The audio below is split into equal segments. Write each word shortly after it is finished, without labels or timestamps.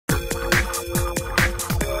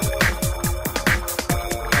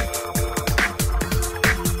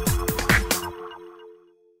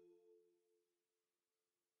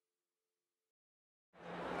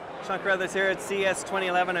Sean Carruthers here at CES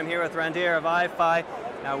 2011. I'm here with Randir of iFi.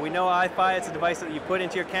 Now we know iFi, it's a device that you put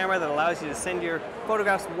into your camera that allows you to send your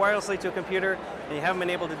photographs wirelessly to a computer, and you haven't been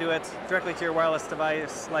able to do it directly to your wireless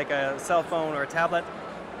device like a cell phone or a tablet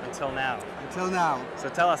until now. Until now. So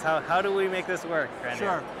tell us, how do we make this work, Randir?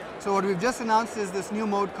 Sure. So what we've just announced is this new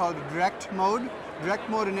mode called Direct Mode. Direct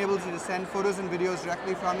Mode enables you to send photos and videos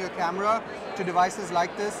directly from your camera to devices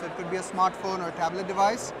like this. It could be a smartphone or a tablet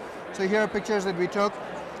device. So here are pictures that we took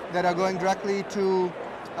that are going directly to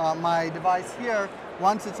my device here.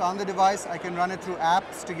 Once it's on the device, I can run it through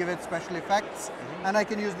apps to give it special effects, and I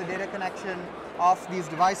can use the data connection of these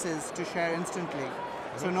devices to share instantly.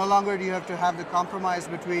 So no longer do you have to have the compromise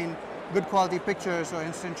between good quality pictures or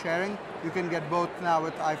instant sharing. You can get both now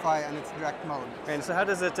with iFi and its direct mode. And so how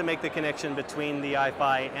does it make the connection between the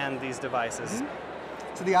iFi and these devices?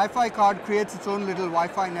 So the iFi card creates its own little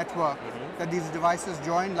Wi-Fi network that these devices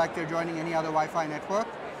join like they're joining any other Wi-Fi network.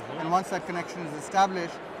 And once that connection is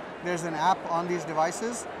established, there's an app on these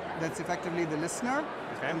devices that's effectively the listener,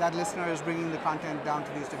 and that listener is bringing the content down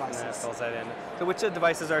to these devices. That fills that in. So which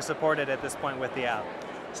devices are supported at this point with the app?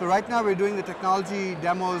 So right now we're doing the technology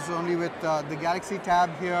demos only with the Galaxy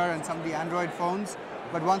Tab here and some of the Android phones,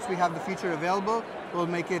 but once we have the feature available, we'll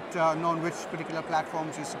make it known which particular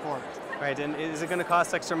platforms we support. Right, and is it going to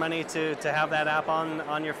cost extra money to have that app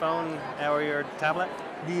on your phone or your tablet?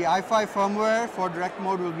 The iFi firmware for direct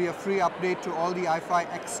mode will be a free update to all the iFi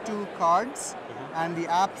X2 cards, and the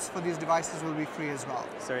apps for these devices will be free as well.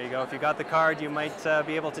 So there you go. If you got the card, you might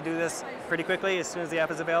be able to do this pretty quickly as soon as the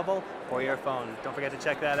app is available for your phone. Don't forget to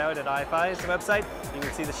check that out at iFi's website. You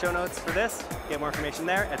can see the show notes for this. Get more information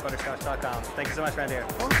there at butterscotch.com. Thank you so much, Randir.